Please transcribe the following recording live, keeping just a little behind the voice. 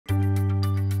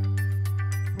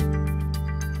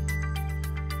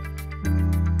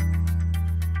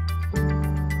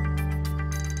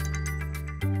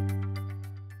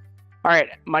All right,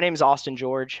 my name is Austin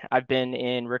George. I've been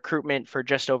in recruitment for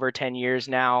just over 10 years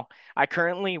now. I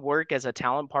currently work as a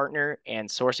talent partner and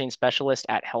sourcing specialist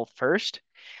at Health First.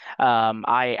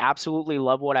 I absolutely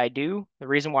love what I do. The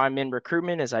reason why I'm in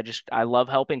recruitment is I love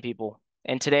helping people.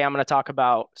 And today I'm going to talk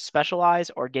about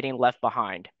specialize or getting left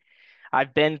behind.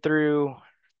 I've been through,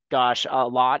 gosh, a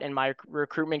lot in my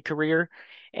recruitment career,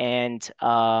 and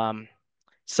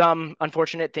some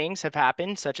unfortunate things have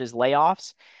happened, such as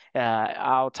layoffs.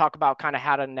 I'll talk about kind of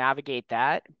how to navigate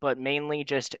that, but mainly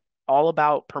just all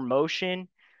about promotion,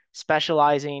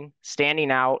 specializing,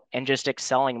 standing out, and just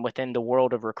excelling within the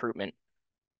world of recruitment.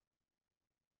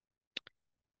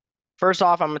 First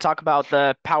off, I'm going to talk about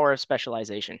the power of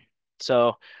specialization.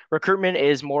 So, recruitment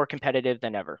is more competitive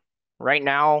than ever. Right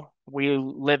now, we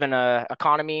live in a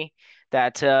economy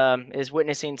that is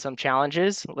witnessing some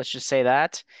challenges. Let's just say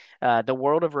that. The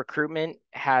world of recruitment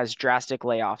has drastic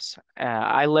layoffs.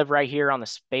 I live right here on the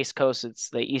Space Coast. It's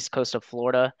the east coast of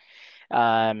Florida.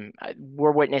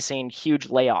 We're witnessing huge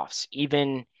layoffs,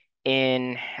 even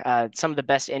in some of the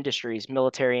best industries,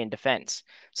 military and defense.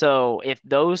 So if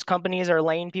those companies are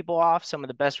laying people off, some of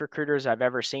the best recruiters I've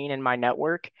ever seen in my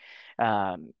network,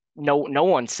 no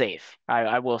one's safe,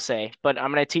 I will say. But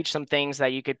I'm going to teach some things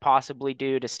that you could possibly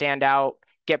do to stand out,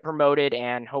 get promoted,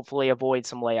 and hopefully avoid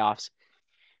some layoffs.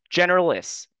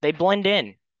 Generalists, they blend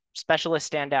in. Specialists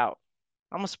stand out.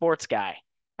 I'm a sports guy.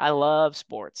 I love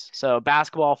sports. So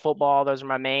basketball, football, those are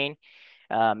my main.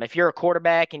 If you're a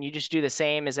quarterback and you just do the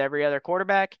same as every other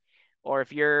quarterback, or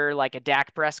if you're like a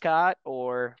Dak Prescott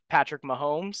or Patrick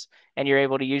Mahomes and you're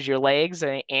able to use your legs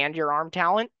and your arm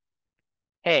talent,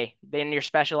 hey, then you're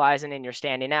specializing and you're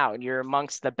standing out and you're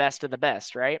amongst the best of the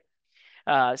best, right?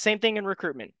 Same thing in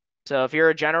recruitment. So if you're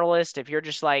a generalist, if you're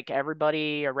just like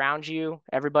everybody around you,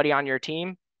 everybody on your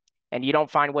team, and you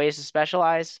don't find ways to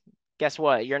specialize, guess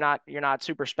what? You're not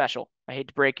super special. I hate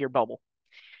to break your bubble.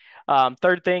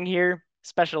 Third thing here,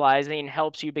 specializing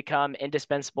helps you become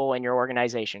indispensable in your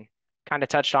organization. Kind of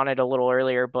touched on it a little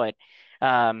earlier, but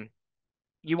um,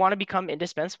 you want to become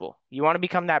indispensable. You want to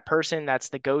become that person that's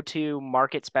the go-to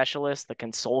market specialist, the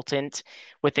consultant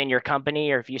within your company,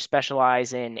 or if you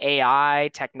specialize in AI,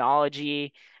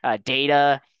 technology,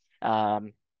 data,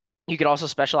 um, you could also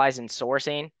specialize in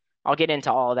sourcing. I'll get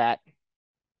into all of that.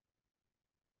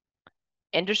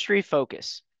 Industry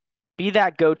focus. Be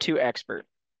that go-to expert.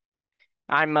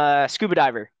 I'm a scuba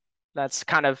diver. That's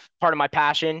kind of part of my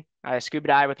passion. I scuba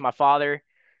dive with my father.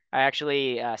 I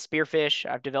actually spearfish.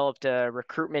 I've developed a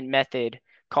recruitment method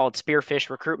called spearfish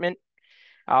recruitment.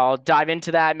 I'll dive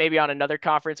into that maybe on another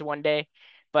conference one day.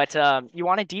 But you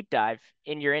want to deep dive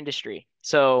in your industry.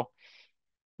 So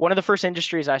one of the first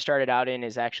industries I started out in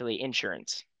is actually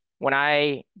insurance. When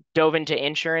I dove into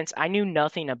insurance, I knew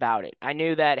nothing about it. I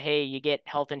knew that, hey, you get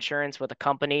health insurance with a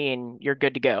company and you're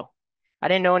good to go. I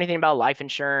didn't know anything about life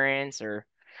insurance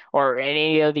or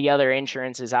any of the other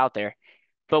insurances out there.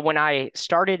 But when I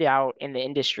started out in the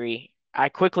industry, I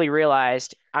quickly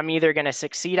realized I'm either going to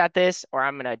succeed at this or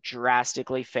I'm going to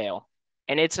drastically fail.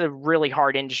 And it's a really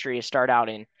hard industry to start out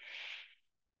in.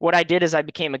 What I did is I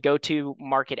became a go-to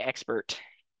market expert.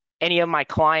 Any of my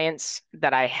clients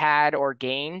that I had or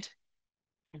gained,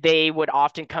 they would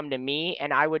often come to me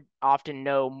and I would often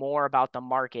know more about the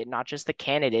market, not just the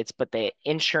candidates, but the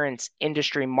insurance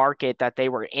industry market that they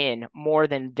were in more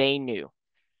than they knew.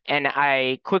 And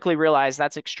I quickly realized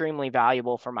that's extremely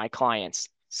valuable for my clients.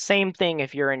 Same thing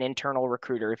if you're an internal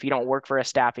recruiter, if you don't work for a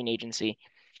staffing agency.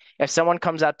 If someone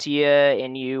comes up to you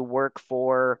and you work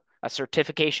for a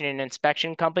certification and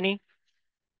inspection company,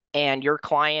 and your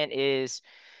client is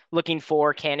looking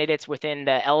for candidates within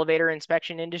the elevator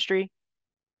inspection industry,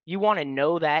 you want to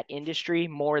know that industry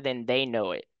more than they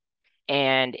know it.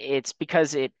 And it's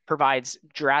because it provides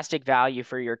drastic value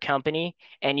for your company,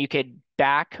 and you could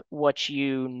back what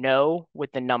you know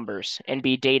with the numbers and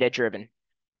be data driven.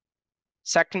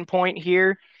 Second point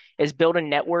here is build a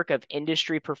network of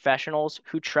industry professionals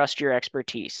who trust your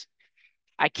expertise.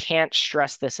 I can't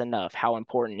stress this enough how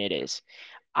important it is.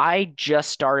 I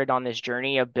just started on this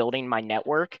journey of building my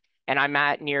network, and I'm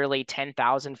at nearly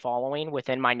 10,000 following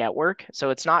within my network.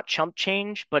 So it's not chump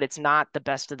change, but it's not the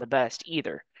best of the best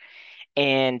either.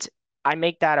 And I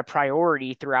make that a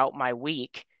priority throughout my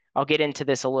week. I'll get into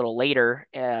this a little later.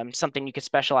 Something you could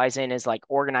specialize in is like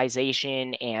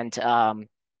organization, and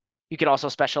you could also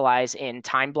specialize in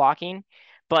time blocking.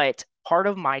 But part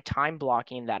of my time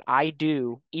blocking that I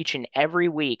do each and every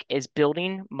week is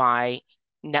building my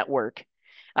network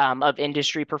of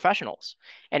industry professionals.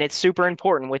 And it's super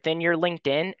important within your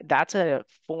LinkedIn. That's a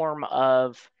form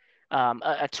of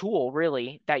a tool,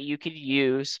 really, that you could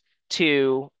use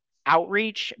to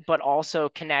outreach, but also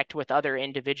connect with other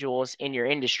individuals in your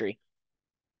industry.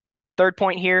 Third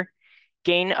point here,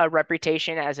 gain a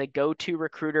reputation as a go-to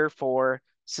recruiter for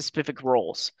specific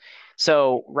roles.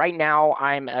 So right now,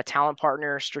 I'm a talent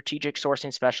partner, strategic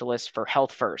sourcing specialist for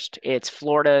Health First. It's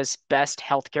Florida's best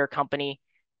healthcare company.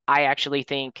 I actually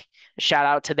think, shout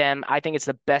out to them, I think it's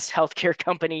the best healthcare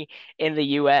company in the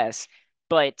US.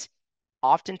 But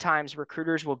oftentimes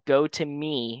recruiters will go to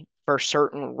me for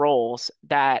certain roles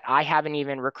that I haven't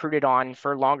even recruited on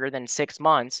for longer than 6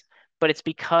 months, but it's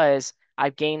because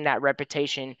I've gained that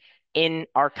reputation in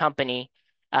our company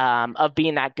of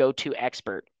being that go-to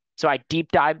expert. So I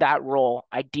deep dive that role,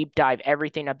 I deep dive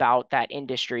everything about that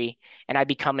industry, and I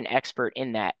become an expert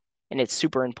in that. And it's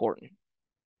super important.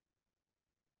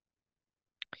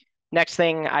 Next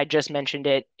thing, I just mentioned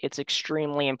it, it's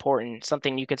extremely important,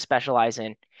 something you could specialize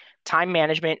in. Time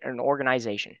management and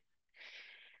organization.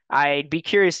 I'd be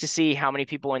curious to see how many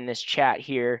people in this chat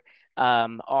here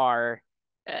are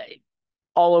uh,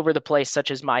 all over the place,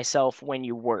 such as myself, when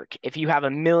you work. If you have a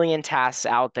million tasks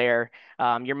out there,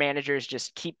 your managers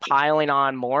just keep piling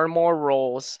on more and more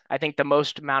roles. I think the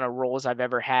most amount of roles I've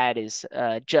ever had is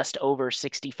just over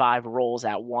 65 roles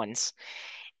at once.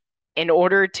 In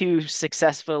order to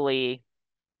successfully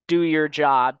do your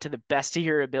job to the best of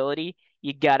your ability,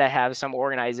 you got to have some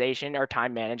organization or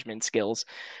time management skills.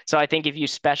 So I think if you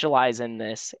specialize in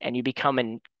this and you become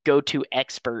a go-to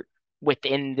expert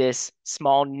within this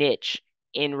small niche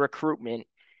in recruitment,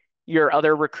 your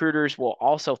other recruiters will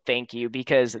also thank you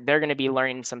because they're going to be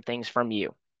learning some things from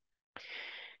you.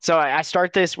 So I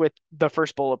start this with the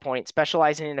first bullet point.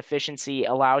 Specializing in efficiency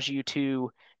allows you to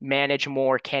manage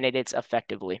more candidates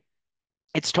effectively.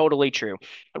 It's totally true.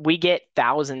 We get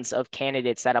thousands of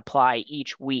candidates that apply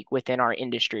each week within our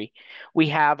industry. We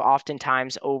have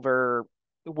oftentimes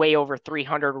way over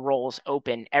 300 roles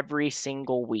open every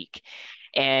single week.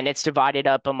 And it's divided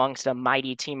up amongst a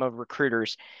mighty team of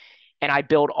recruiters. And I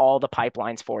build all the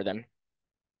pipelines for them.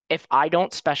 If I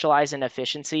don't specialize in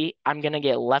efficiency, I'm going to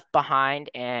get left behind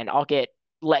and I'll get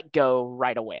let go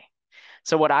right away.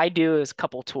 So what I do is a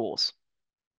couple tools.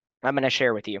 I'm going to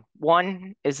share with you.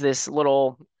 One is this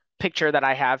little picture that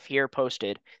I have here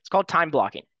posted. It's called time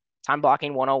blocking. Time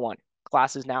blocking 101.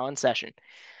 Class is now in session.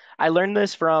 I learned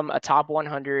this from a top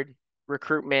 100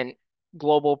 recruitment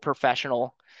global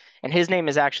professional, and his name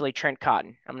is actually Trent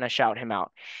Cotton. I'm going to shout him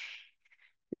out.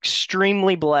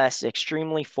 Extremely blessed,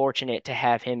 extremely fortunate to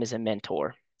have him as a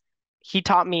mentor. He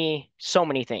taught me so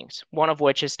many things, one of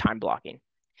which is time blocking.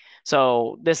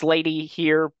 So this lady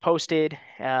here posted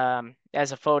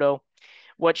as a photo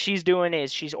what she's doing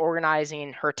is she's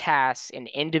organizing her tasks in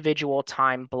individual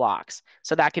time blocks.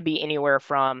 So that could be anywhere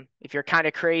from if you're kind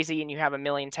of crazy and you have a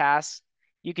million tasks,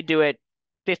 you could do it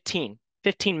 15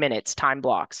 minutes time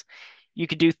blocks. You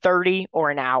could do 30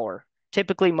 or an hour.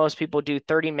 Typically, most people do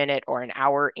 30-minute or an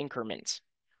hour increments.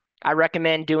 I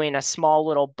recommend doing a small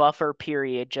little buffer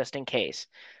period just in case.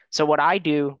 So what I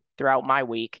do throughout my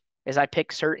week is I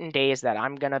pick certain days that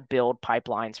I'm going to build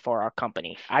pipelines for our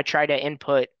company. I try to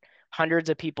input hundreds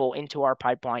of people into our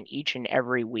pipeline each and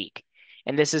every week.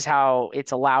 And this is how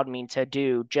it's allowed me to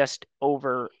do just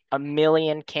over a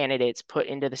million candidates put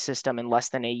into the system in less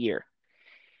than a year.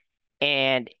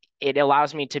 And it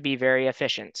allows me to be very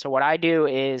efficient. So what I do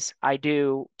is I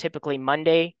do typically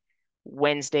Monday,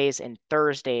 Wednesdays, and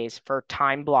Thursdays for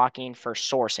time blocking for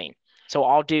sourcing. So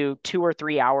I'll do 2 or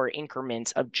 3 hour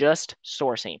increments of just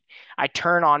sourcing. I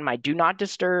turn on my do not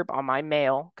disturb on my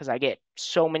mail because I get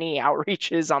so many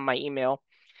outreaches on my email.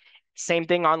 Same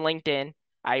thing on LinkedIn.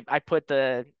 I put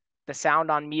the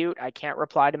sound on mute. I can't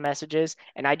reply to messages,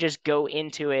 and I just go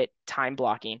into it time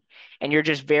blocking. And you're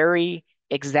just very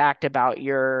exact about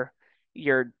your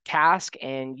task,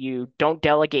 and you don't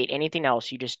delegate anything else.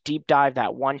 You just deep dive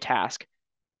that one task,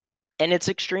 and it's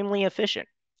extremely efficient.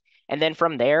 And then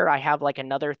from there, I have like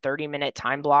another 30-minute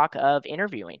time block of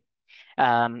interviewing.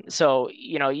 So,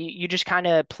 you just kind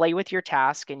of play with your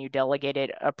task and you delegate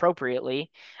it appropriately.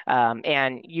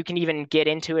 And you can even get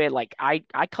into it. Like I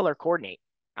color coordinate.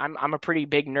 I'm a pretty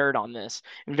big nerd on this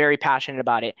and very passionate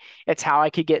about it. It's how I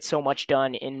could get so much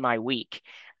done in my week.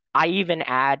 I even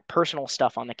add personal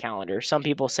stuff on the calendar. Some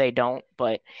people say don't,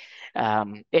 but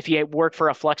if you work for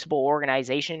a flexible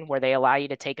organization where they allow you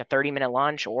to take a 30-minute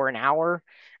lunch or an hour,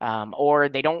 or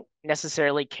they don't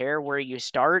necessarily care where you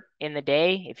start in the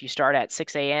day, if you start at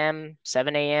 6 a.m.,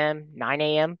 7 a.m., 9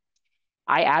 a.m.,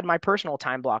 I add my personal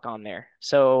time block on there.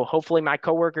 So hopefully my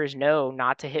coworkers know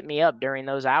not to hit me up during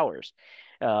those hours.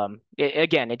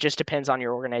 Again, it just depends on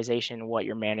your organization and what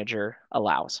your manager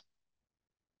allows.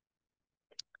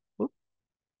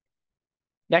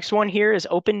 Next one here is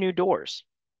open new doors.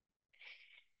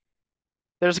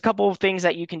 There's a couple of things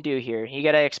that you can do here. You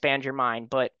got to expand your mind,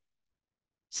 but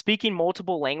speaking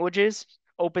multiple languages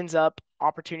opens up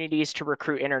opportunities to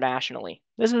recruit internationally.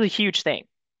 This is a huge thing.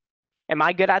 Am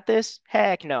I good at this?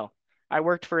 Heck no. I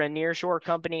worked for a nearshore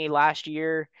company last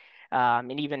year,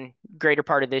 and even greater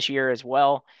part of this year as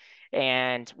well.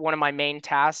 And one of my main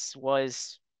tasks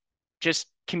was just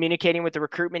communicating with the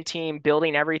recruitment team,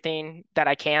 building everything that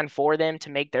I can for them to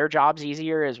make their jobs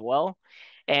easier as well.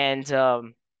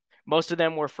 And most of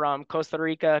them were from Costa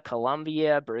Rica,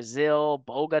 Colombia, Brazil,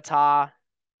 Bogota.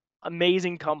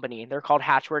 Amazing company. They're called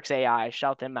Hatchworks AI.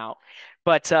 Shout them out.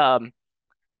 But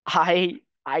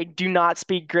I do not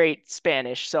speak great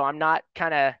Spanish, so I'm not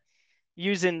kind of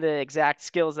using the exact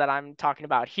skills that I'm talking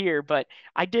about here, but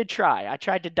I did try. I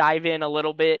tried to dive in a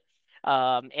little bit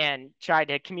and try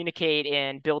to communicate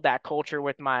and build that culture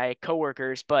with my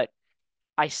coworkers, but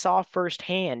I saw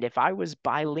firsthand if I was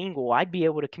bilingual, I'd be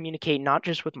able to communicate not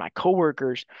just with my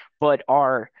coworkers, but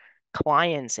our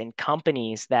clients and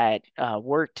companies that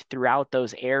worked throughout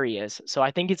those areas. So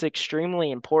I think it's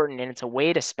extremely important and it's a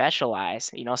way to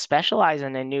specialize, specialize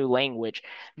in a new language.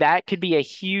 That could be a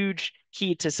huge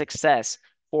key to success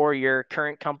for your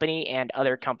current company and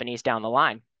other companies down the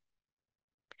line.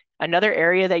 Another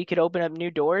area that you could open up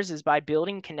new doors is by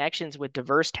building connections with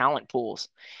diverse talent pools.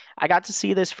 I got to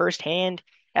see this firsthand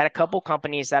at a couple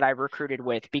companies that I've recruited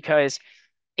with because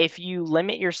if you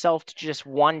limit yourself to just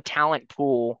one talent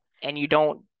pool and you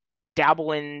don't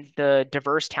dabble in the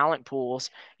diverse talent pools,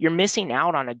 you're missing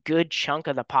out on a good chunk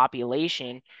of the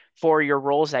population for your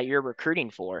roles that you're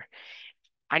recruiting for.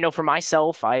 I know for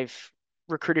myself, I've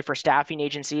recruited for staffing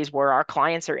agencies where our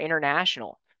clients are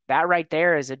international. That right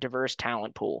there is a diverse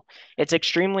talent pool. It's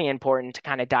extremely important to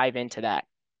kind of dive into that.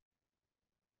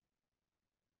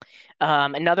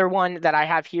 Another one that I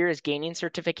have here is gaining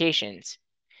certifications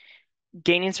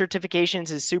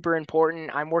is super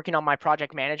important. I'm working on my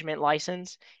project management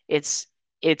license. It's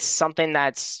it's something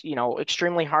that's,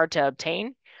 extremely hard to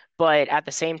obtain, but at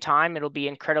the same time, it'll be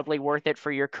incredibly worth it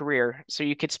for your career. So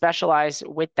you could specialize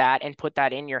with that and put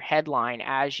that in your headline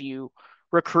as you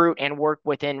recruit and work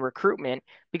within recruitment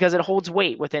because it holds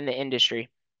weight within the industry.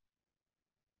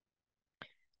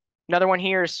 Another one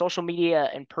here is social media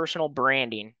and personal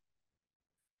branding.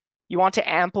 You want to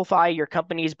amplify your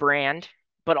company's brand,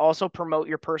 but also promote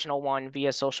your personal one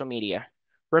via social media.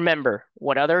 Remember,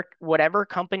 whatever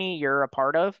company you're a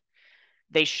part of,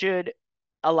 they should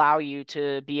allow you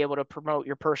to be able to promote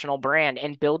your personal brand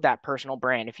and build that personal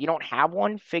brand. If you don't have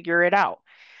one, figure it out.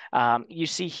 You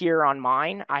see here on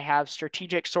mine, I have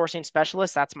strategic sourcing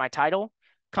specialist. That's my title.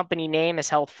 Company name is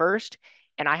health first,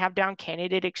 and I have down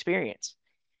candidate experience.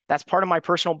 That's part of my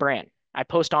personal brand. I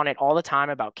post on it all the time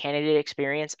about candidate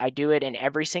experience. I do it in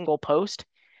every single post.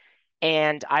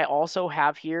 And I also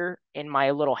have here in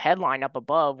my little headline up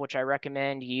above, which I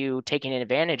recommend you taking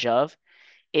advantage of,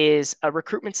 is a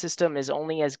recruitment system is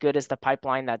only as good as the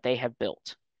pipeline that they have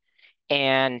built.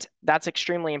 And that's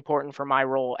extremely important for my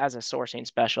role as a sourcing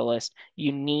specialist.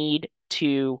 You need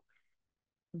to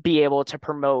be able to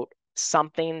promote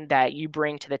something that you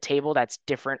bring to the table that's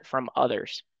different from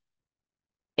others.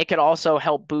 It could also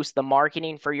help boost the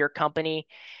marketing for your company,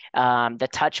 the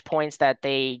touch points that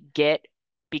they get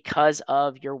because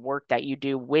of your work that you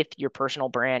do with your personal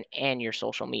brand and your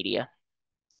social media.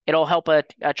 It'll help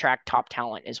attract top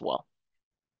talent as well.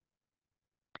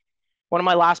 One of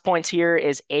my last points here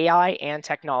is AI and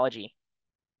technology.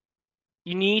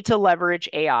 You need to leverage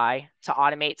AI to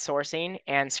automate sourcing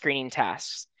and screening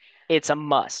tasks. It's a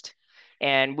must.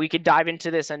 And we could dive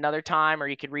into this another time, or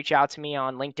you could reach out to me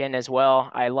on LinkedIn as well.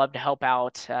 I love to help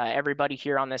out everybody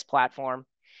here on this platform.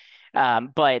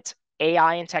 But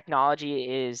AI and technology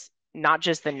is not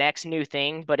just the next new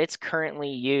thing, but it's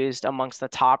currently used amongst the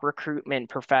top recruitment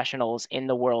professionals in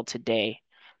the world today,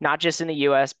 not just in the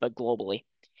US, but globally.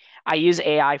 I use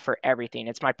AI for everything.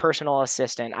 It's my personal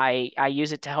assistant. I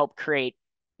use it to help create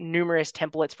numerous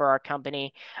templates for our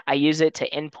company. I use it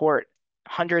to import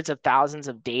hundreds of thousands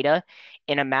of data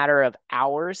in a matter of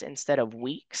hours instead of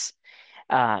weeks.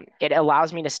 It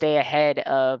allows me to stay ahead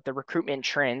of the recruitment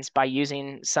trends by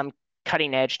using some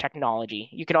cutting edge technology.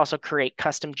 You could also create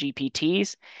custom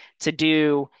GPTs to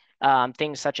do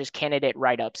things such as candidate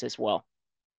write ups as well.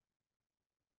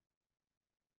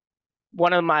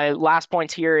 One of my last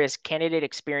points here is candidate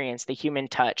experience, the human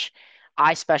touch.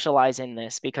 I specialize in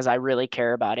this because I really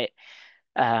care about it.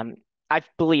 Um, I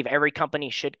believe every company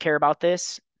should care about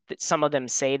this. That some of them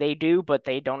say they do, but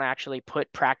they don't actually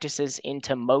put practices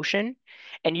into motion.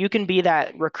 And you can be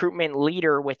that recruitment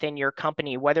leader within your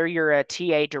company, whether you're a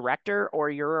TA director or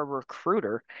you're a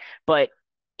recruiter. But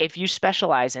if you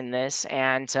specialize in this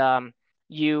and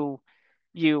you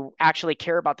you actually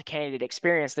care about the candidate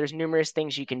experience, there's numerous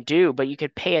things you can do, but you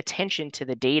could pay attention to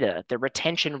the data, the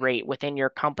retention rate within your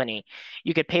company.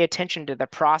 You could pay attention to the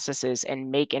processes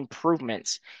and make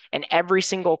improvements. And every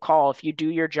single call, if you do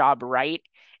your job right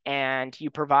and you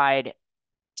provide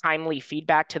timely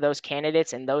feedback to those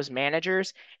candidates and those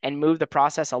managers and move the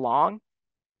process along,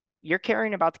 you're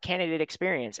caring about the candidate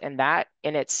experience. And that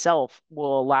in itself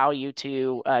will allow you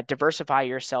to diversify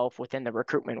yourself within the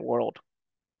recruitment world.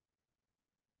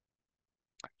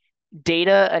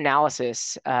 Data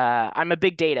analysis. I'm a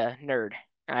big data nerd.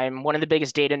 I'm one of the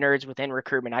biggest data nerds within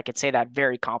recruitment. I could say that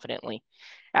very confidently.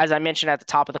 As I mentioned at the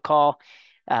top of the call,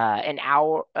 an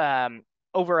hour,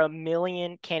 over 1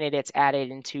 million candidates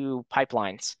added into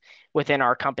pipelines within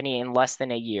our company in less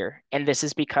than a year. And this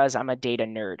is because I'm a data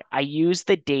nerd. I use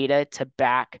the data to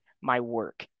back my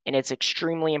work, and it's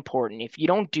extremely important. If you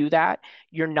don't do that,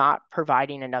 you're not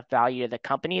providing enough value to the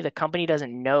company. The company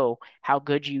doesn't know how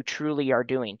good you truly are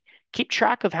doing. Keep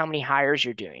track of how many hires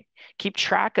you're doing. Keep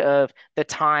track of the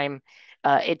time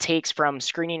it takes from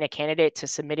screening a candidate to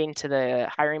submitting to the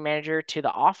hiring manager to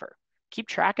the offer. Keep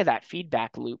track of that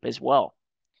feedback loop as well.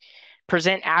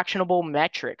 Present actionable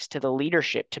metrics to the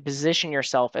leadership to position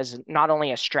yourself as not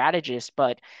only a strategist,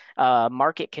 but a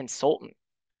market consultant.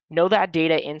 Know that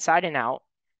data inside and out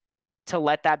to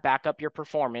let that back up your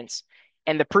performance.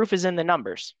 And the proof is in the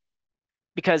numbers.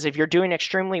 Because if you're doing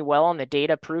extremely well and the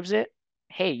data proves it,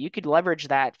 hey, you could leverage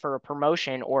that for a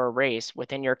promotion or a raise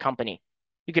within your company.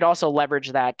 You could also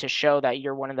leverage that to show that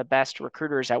you're one of the best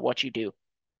recruiters at what you do.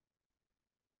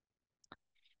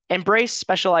 Embrace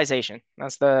specialization.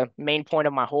 That's the main point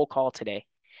of my whole call today,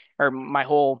 or my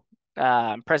whole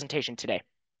presentation today.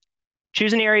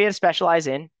 Choose an area to specialize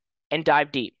in and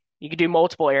dive deep. You can do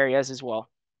multiple areas as well.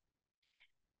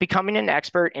 Becoming an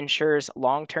expert ensures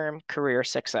long-term career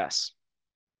success.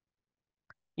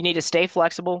 You need to stay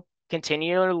flexible,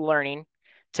 continue learning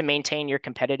to maintain your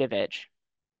competitive edge.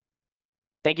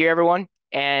 Thank you, everyone.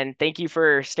 And thank you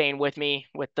for staying with me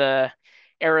with the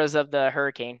eras of the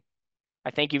hurricane. I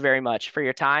thank you very much for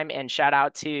your time, and shout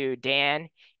out to Dan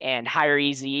and Hire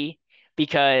Easy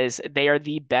because they are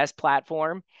the best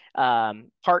platform.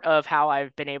 Part of how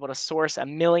I've been able to source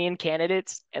 1 million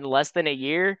candidates in less than a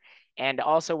year, and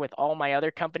also with all my other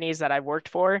companies that I've worked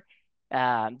for,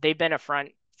 they've been a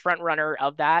front runner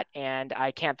of that, and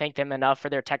I can't thank them enough for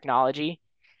their technology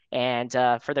and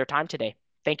for their time today.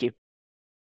 Thank you.